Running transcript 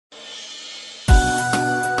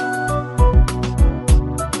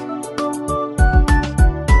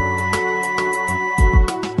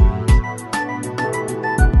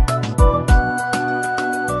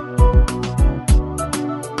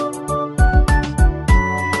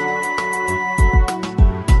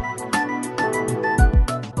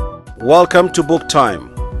Welcome to Book Time.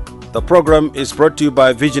 The program is brought to you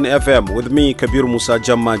by Vision FM with me, Kabiru Musa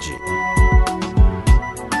Jammaje.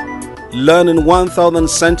 Learning 1000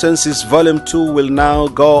 Sentences Volume 2 will now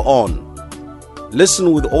go on.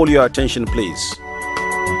 Listen with all your attention, please.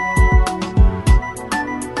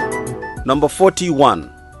 Number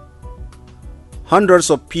 41. Hundreds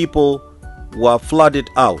of people were flooded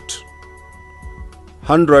out.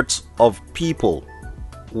 Hundreds of people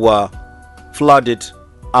were flooded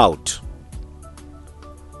out.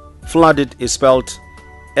 Flooded is spelled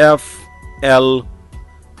F-L-O-O-D-E-D.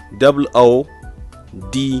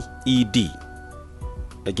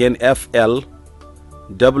 Again, F-L-O-O-D-E-D.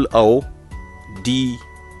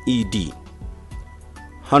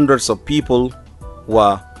 Hundreds of people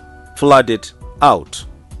were flooded out.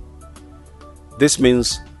 This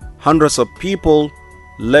means hundreds of people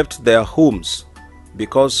left their homes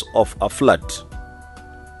because of a flood.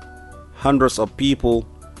 Hundreds of people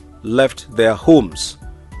left their homes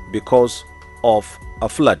because of a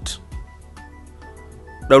flood.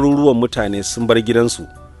 Ɗaruruwan mutane sun bar gidansu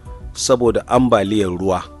saboda ambaliyar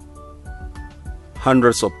ruwa.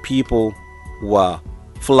 Hundreds of people were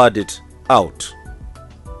flooded out.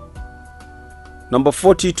 Number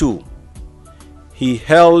 42. He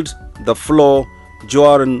held the floor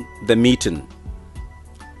during the meeting.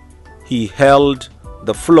 He held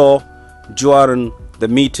the floor during the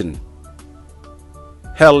meeting.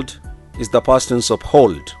 Held is the past tense of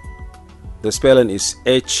hold. The spelling is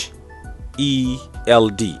H-E-L-D.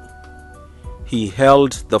 He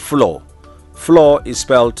held the floor. Floor is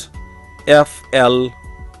spelled F-L-O-O-R.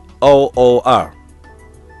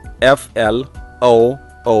 F-L-O-O-R.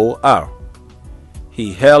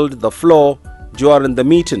 He held the floor during the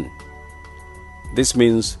meeting. This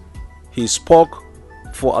means he spoke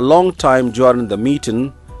for a long time during the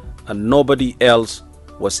meeting and nobody else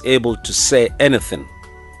was able to say anything.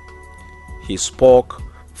 He spoke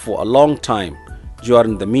for a long time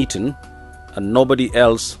during the meeting and nobody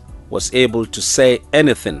else was able to say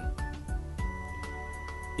anything.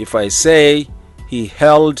 If I say he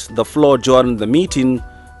held the floor during the meeting,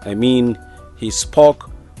 I mean he spoke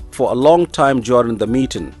for a long time during the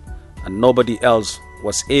meeting and nobody else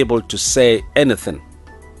was able to say anything.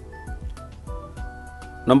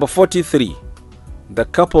 Number 43. The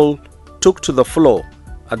couple took to the floor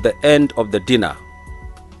at the end of the dinner.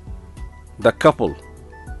 The couple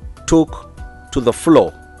took to the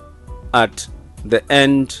floor at the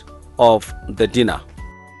end of the dinner.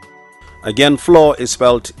 Again, floor is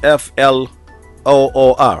spelled F-L-O-O-R.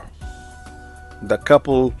 The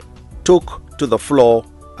couple took to the floor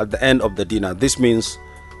at the end of the dinner. This means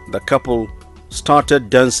the couple started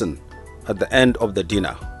dancing at the end of the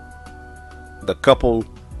dinner. The couple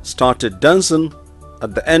started dancing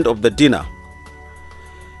at the end of the dinner.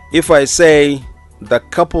 If I say the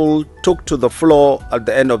couple took to the floor at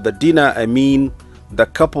the end of the dinner, I mean the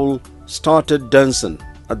couple started dancing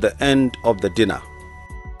at the end of the dinner.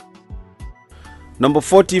 Number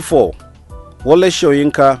 44. Wole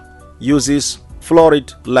Soyinka uses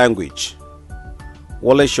florid language.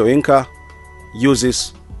 Wole Soyinka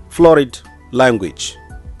uses florid language.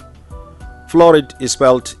 Florid is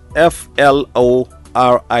spelled F-L-O-R-I-D.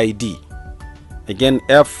 Again,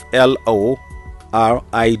 F-L-O-R-I-D.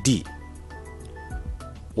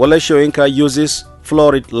 Wole Soyinka uses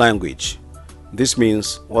florid language. This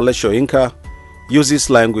means Wole Soyinka uses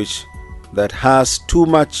language that has too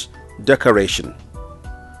much decoration.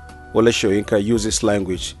 Wole Soyinka uses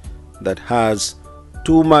language that has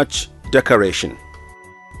too much decoration.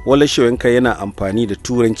 Wole Soyinka yana amfani da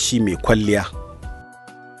turanci mai kwalliya.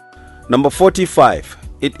 Number 45.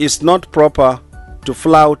 It is not proper to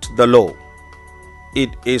flout the law. It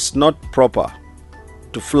is not proper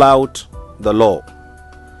to flout the law.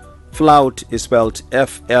 Flout is spelled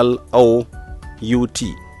F-L-O-U-T.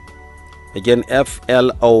 Again,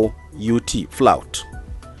 F-L-O-U-T. Flout.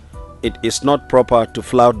 It is not proper to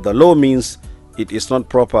flout the law means it is not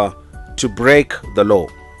proper to break the law.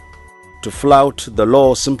 To flout the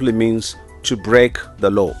law simply means to break the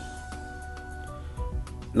law.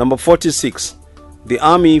 Number 46. The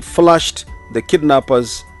army flushed the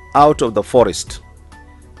kidnappers out of the forest.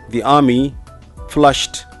 The army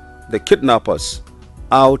flushed the kidnappers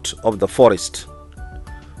out of the forest.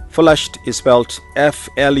 Flushed is spelled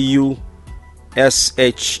F-L-U-S-H-E-D.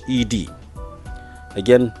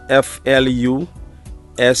 Again, F-L-U-S-H-E-D.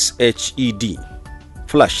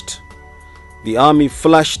 Flushed. The army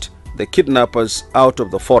flushed the kidnappers out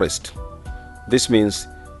of the forest. This means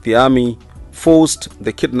the army forced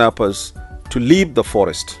the kidnappers to leave the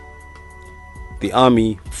forest. The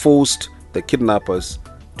army forced the kidnappers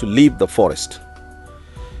to leave the forest.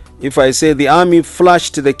 If I say the army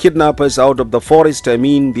flushed the kidnappers out of the forest, I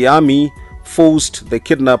mean the army forced the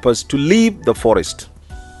kidnappers to leave the forest.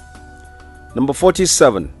 Number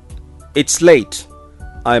 47. It's late.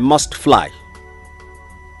 I must fly.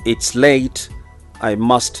 It's late. I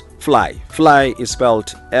must fly. Fly is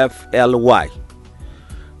spelled F-L-Y.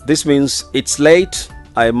 This means it's late.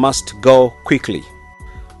 I must go quickly.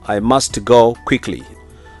 I must go quickly.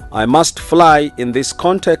 I must fly in this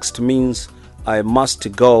context means I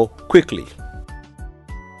must go quickly.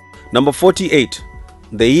 Number 48.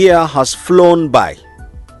 The year has flown by.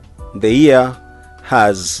 The year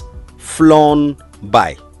has flown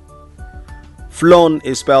by. Flown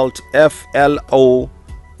is spelled F-L-O-W-N.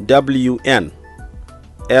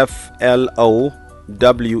 F-L-O-W-N.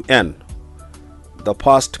 The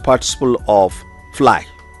past participle of fly.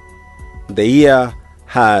 The year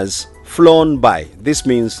has flown by. This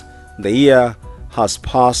means the year has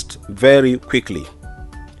passed very quickly.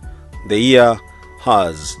 The year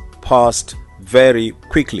has passed very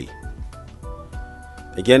quickly.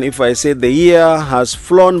 Again, if I say the year has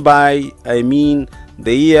flown by, I mean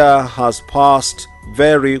the year has passed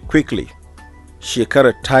very quickly.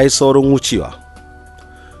 Shekarar ta yi saurin wucewa.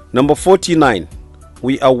 Number 49.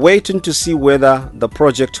 We are waiting to see whether the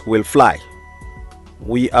project will fly.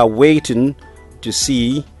 We are waiting to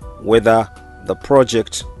see whether the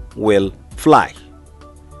project will fly.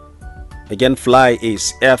 Again, fly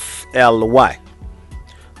is F-L-Y.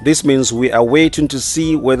 This means we are waiting to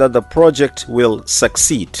see whether the project will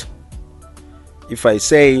succeed. If I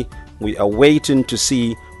say we are waiting to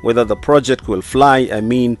see whether the project will fly, I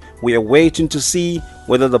mean we are waiting to see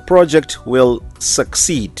whether the project will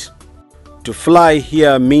succeed. To fly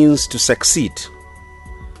here means to succeed.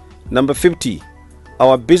 Number 50.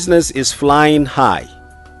 Our business is flying high.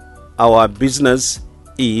 Our business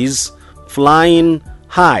is flying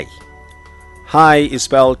high. High is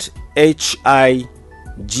spelled H-I-G-H.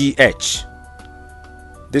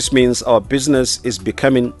 This means our business is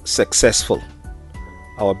becoming successful.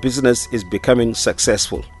 Our business is becoming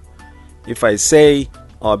successful. If I say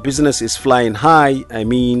our business is flying high, I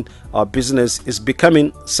mean our business is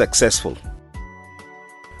becoming successful.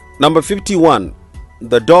 Number 51.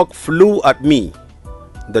 The dog flew at me.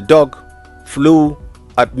 The dog flew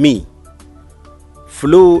at me.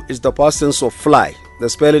 Flew is the past tense of fly. The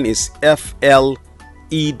spelling is F-L-E-W.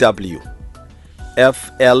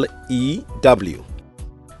 F-L-E-W.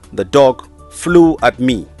 The dog flew at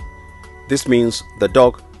me. This means the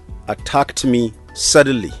dog attacked me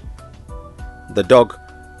suddenly. The dog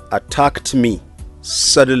attacked me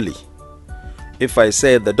suddenly. If I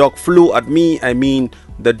say the dog flew at me, I mean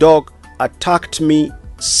the dog attacked me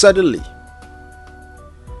suddenly.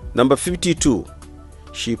 Number 52.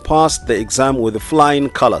 She passed the exam with flying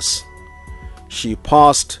colors. She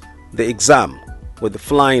passed the exam with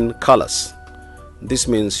flying colors. This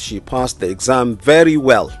means she passed the exam very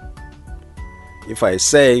well. If I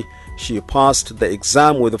say she passed the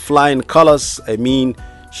exam with flying colors, I mean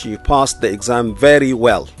she passed the exam very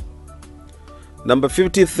well. Number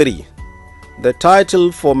 53. The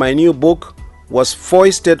title for my new book was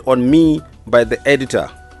foisted on me by the editor.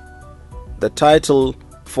 The title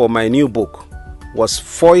for my new book was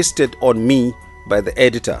foisted on me by the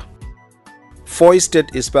editor.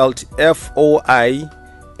 Foisted is spelled F-O-I-S-T-E-D.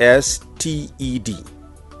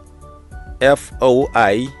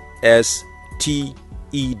 F-O-I-S-T-E-D.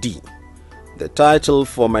 The title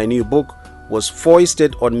for my new book was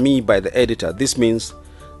foisted on me by the editor. This means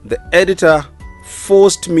the editor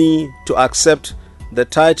forced me to accept the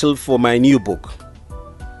title for my new book.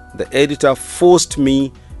 The editor forced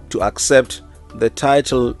me to accept the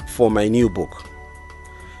title for my new book.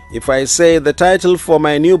 If I say the title for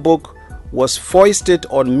my new book was foisted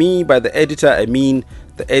on me by the editor, I mean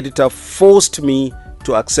the editor forced me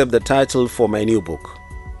to accept the title for my new book.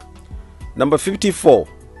 Number 54.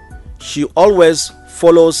 She always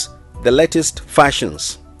follows the latest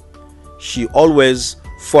fashions. She always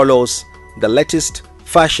follows the latest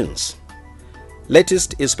fashions.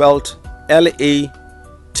 Latest is spelled L-A-T-E-S-T.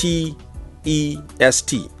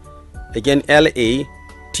 Again, L-A-T-E-S-T.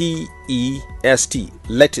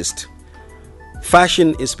 Latest.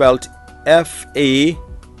 Fashion is spelled F-A-S-H-I-O-N.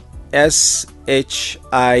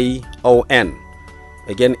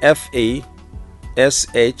 Again, F-A-S-H-I-O-N.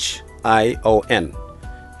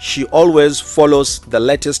 She always follows the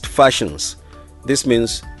latest fashions. This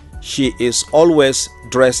means she is always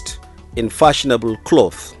dressed in fashionable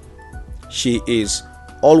clothes. She is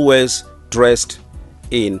always dressed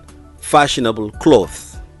in fashionable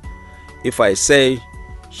clothes. If I say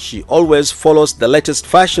she always follows the latest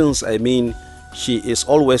fashions, I mean she is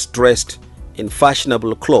always dressed in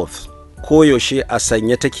fashionable clothes. koyaushe a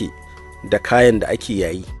sanye take da kayan da ake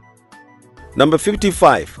yayi. Number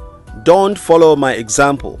 55. Don't follow my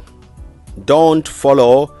example. Don't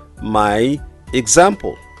follow my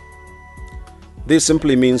example. This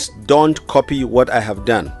simply means don't copy what I have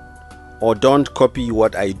done or don't copy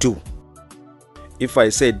what I do. If I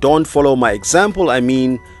say don't follow my example, I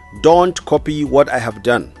mean don't copy what I have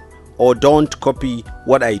done or don't copy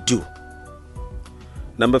what I do.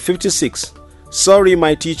 Number 56. Sorry,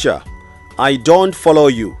 my teacher, I don't follow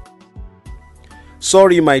you.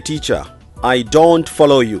 Sorry, my teacher, I don't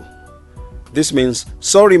follow you. This means,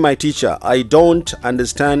 sorry, my teacher, I don't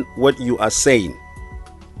understand what you are saying.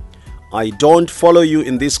 I don't follow you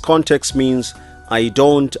in this context means I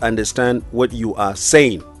don't understand what you are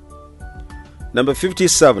saying. Number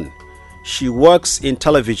 57. She works in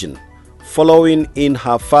television, following in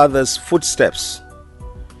her father's footsteps.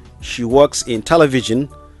 She works in television,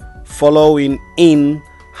 following in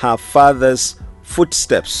her father's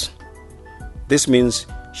footsteps. This means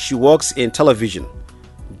she works in television,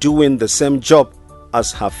 doing the same job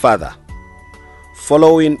as her father.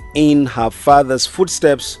 Following in her father's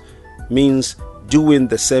footsteps means doing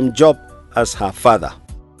the same job as her father.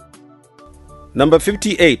 Number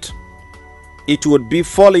 58. It would be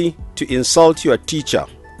folly to insult your teacher.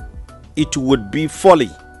 It would be folly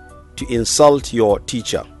to insult your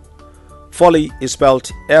teacher. Folly is spelled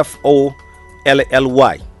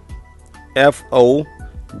F-O-L-L-Y. F-O-L-L-Y.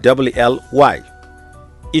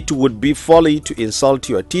 It would be folly to insult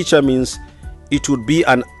your teacher means it would be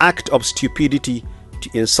an act of stupidity to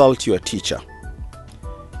insult your teacher.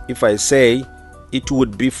 If I say it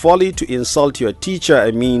would be folly to insult your teacher,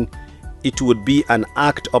 I mean it would be an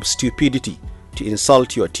act of stupidity to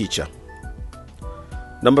insult your teacher.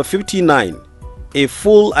 Number 59. A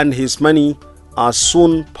fool and his money are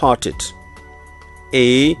soon parted.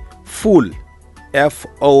 A fool,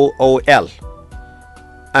 F-O-O-L,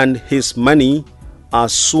 and his money are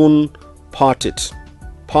soon parted.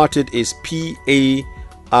 Parted is P-A-R-T-E-D.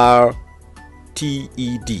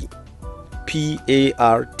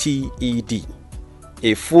 P-A-R-T-E-D.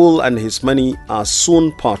 A fool and his money are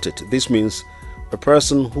soon parted. This means a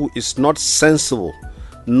person who is not sensible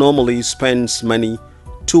normally spends money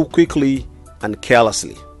too quickly and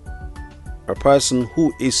carelessly. A person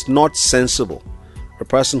who is not sensible, a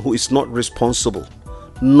person who is not responsible,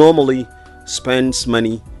 normally spends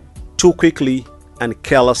money too quickly and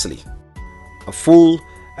carelessly. A fool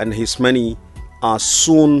and his money are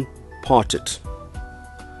soon parted.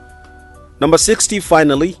 Number 60,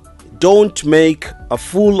 finally, don't make a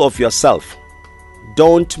fool of yourself.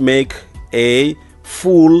 Don't make a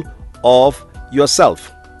fool of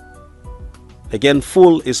yourself. Again,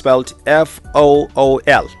 fool is spelled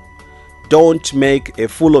F-O-O-L. Don't make a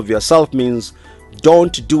fool of yourself means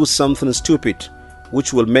don't do something stupid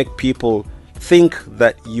which will make people think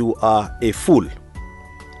that you are a fool.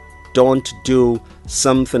 Don't do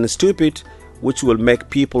something stupid which will make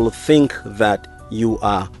people think that you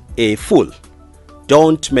are a fool.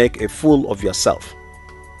 Don't make a fool of yourself.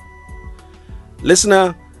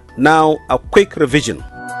 Listener, now a quick revision.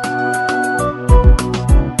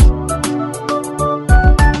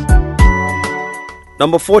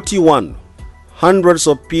 Number 41. Hundreds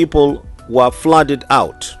of people were flooded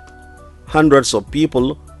out. Hundreds of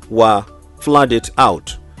people were flooded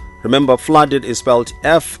out. Remember, flooded is spelled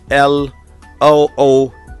F-L-O-O-D-E-D.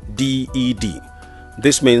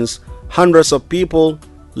 This means hundreds of people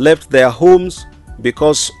left their homes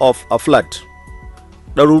because of a flood.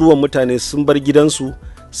 Ɗaruruwan mutane sun bar gidansu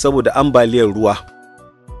saboda ambaliyar ruwa.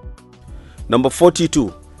 Number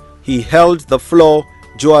 42. He held the floor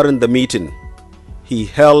during the meeting. He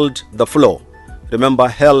held the floor. Remember,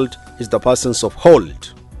 held is the presence of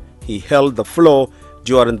hold. He held the floor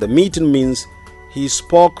during the meeting means he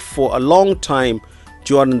spoke for a long time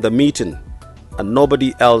during the meeting and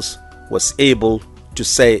nobody else was able to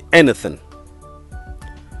say anything.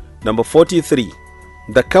 Number 43.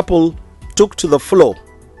 The couple took to the floor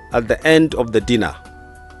at the end of the dinner.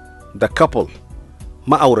 The couple,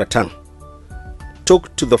 ma'auratan,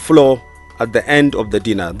 took to the floor at the end of the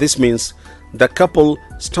dinner. This means the couple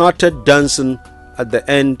started dancing at the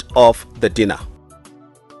end of the dinner.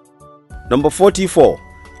 Number 44.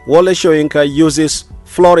 Wole Soyinka uses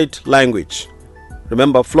florid language.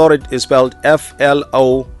 Remember, florid is spelled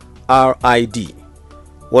F-L-O-R-I-D.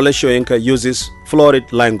 Wole Soyinka uses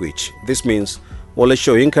florid language. This means Wole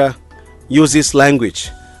Soyinka uses language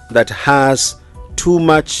that has too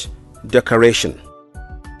much decoration.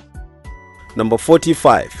 Number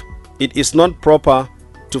 45. It is not proper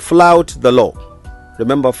to flout the law.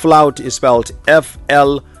 Remember, flout is spelled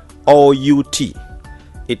F-L-O-U-T.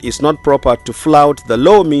 It is not proper to flout the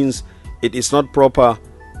law means it is not proper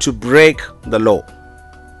to break the law.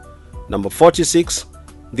 Number 46,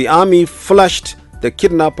 the army flushed the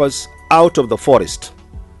kidnappers out of the forest.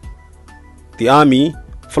 The army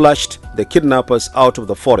flushed the kidnappers out of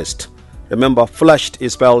the forest. Remember, flushed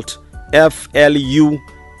is spelled F-L-U-S-H-E-D.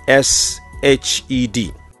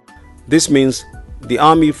 This means the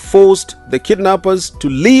army forced the kidnappers to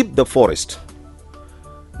leave the forest.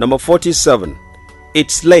 Number 47,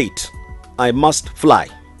 it's late, I must fly.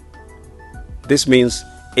 This means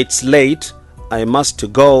it's late, I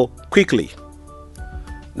must go quickly.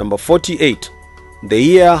 Number 48, the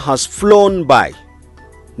year has flown by.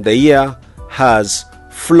 The year has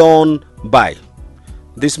flown by.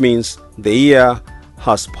 This means the year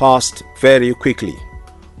has passed very quickly.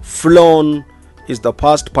 Flown is the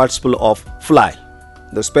past participle of fly.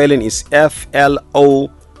 The spelling is F-L-O-W-N.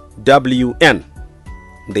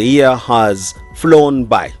 The year has flown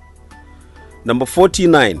by. Number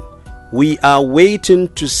 49, we are waiting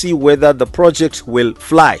to see whether the project will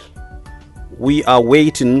fly. We are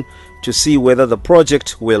waiting to see whether the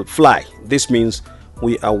project will fly. This means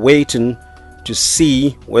we are waiting to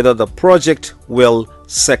see whether the project will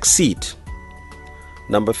succeed.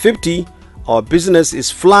 Number 50, our business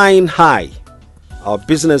is flying high. Our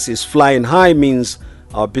business is flying high means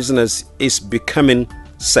our business is becoming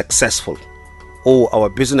successful, or our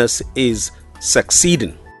business is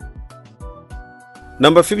succeeding.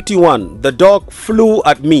 Number 51, the dog flew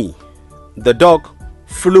at me. The dog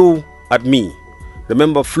flew at me.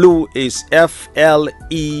 Remember, flew is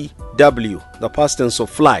F-L-E-W, the past tense of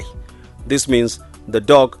fly. This means the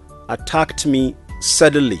dog attacked me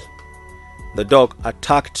suddenly. The dog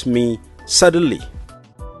attacked me suddenly.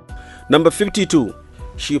 Number 52,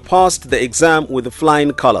 she passed the exam with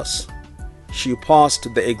flying colors. She passed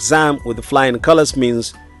the exam with flying colors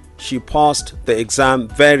means she passed the exam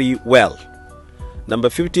very well. Number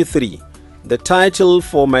 53, the title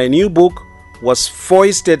for my new book was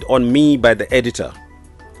foisted on me by the editor.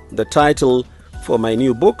 The title for my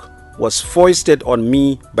new book was foisted on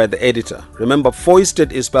me by the editor. Remember,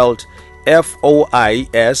 foisted is spelled F-O-I-S-T-E-D.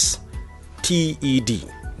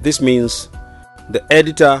 This means the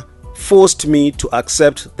editor forced me to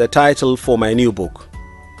accept the title for my new book.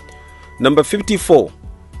 Number 54,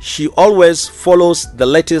 she always follows the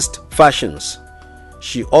latest fashions.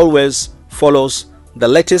 She always follows the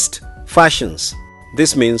latest fashions.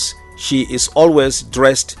 This means she is always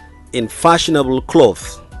dressed in fashionable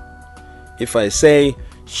clothes. If I say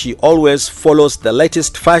she always follows the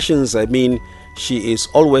latest fashions, I mean she is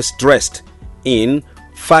always dressed in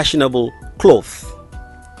fashionable clothes.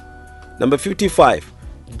 Number 55,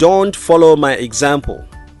 don't follow my example.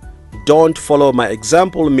 Don't follow my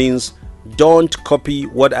example means don't copy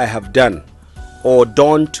what I have done, or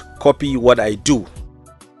don't copy what I do.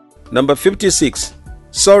 Number 56,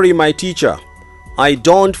 sorry my teacher, I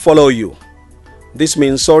don't follow you. This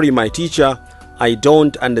means sorry my teacher, I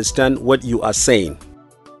don't understand what you are saying.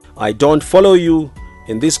 I don't follow you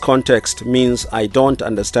in this context means I don't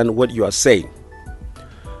understand what you are saying.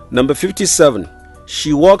 Number 57,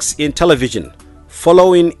 she works in television,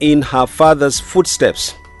 following in her father's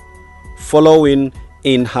footsteps. Following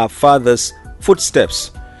in her father's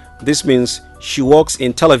footsteps. This means she works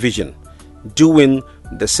in television, doing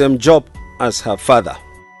the same job as her father.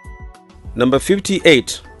 Number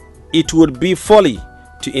 58, it would be folly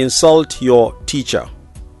to insult your teacher.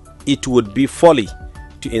 It would be folly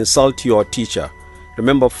to insult your teacher.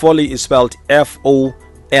 Remember, folly is spelled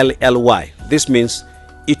F-O-L-L-Y. This means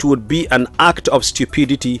it would be an act of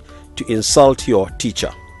stupidity to insult your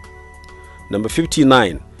teacher. Number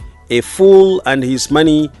 59, a fool and his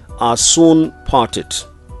money are soon parted.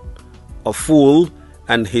 A fool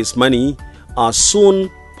and his money are soon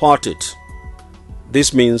parted.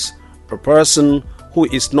 This means a person who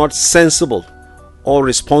is not sensible or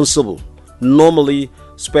responsible normally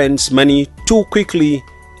spends money too quickly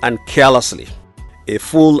and carelessly. A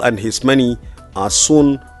fool and his money are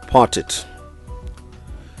soon parted.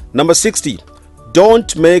 Number 60,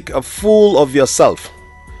 don't make a fool of yourself.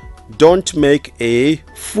 Don't make a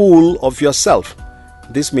fool of yourself.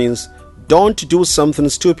 This means don't do something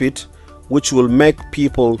stupid which will make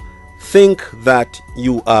people think that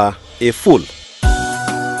you are a fool.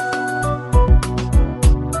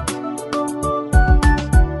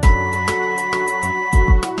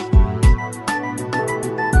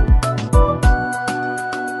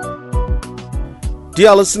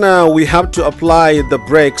 Dear listener, we have to apply the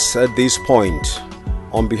brakes at this point.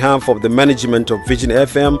 On behalf of the management of Vision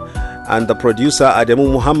FM and the producer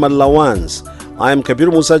Adamu Muhammad Lawans, I am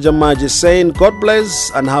Kabiru Musa Jammaje saying God bless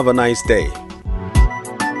and have a nice day.